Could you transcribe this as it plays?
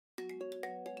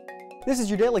This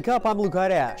is your Daily Cup. I'm Luke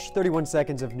Dash. 31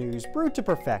 seconds of news brewed to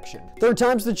perfection. Third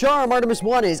time's the charm. Artemis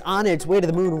 1 is on its way to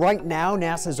the moon right now.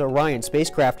 NASA's Orion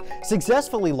spacecraft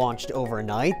successfully launched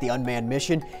overnight. The unmanned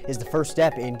mission is the first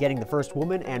step in getting the first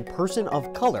woman and person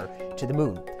of color to the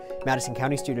moon. Madison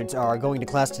County students are going to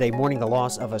class today mourning the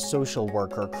loss of a social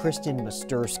worker, Kristen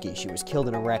Mustersky. She was killed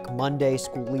in a wreck Monday.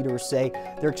 School leaders say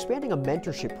they're expanding a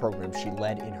mentorship program she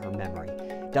led in her memory.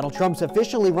 Donald Trump's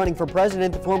officially running for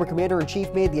president. The former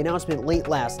commander-in-chief made the announcement late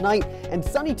last night. And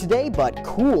sunny today, but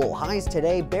cool. Highs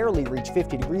today barely reach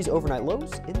 50 degrees. Overnight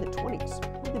lows in the 20s.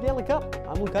 With the Daily Cup,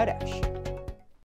 I'm Luke Dash.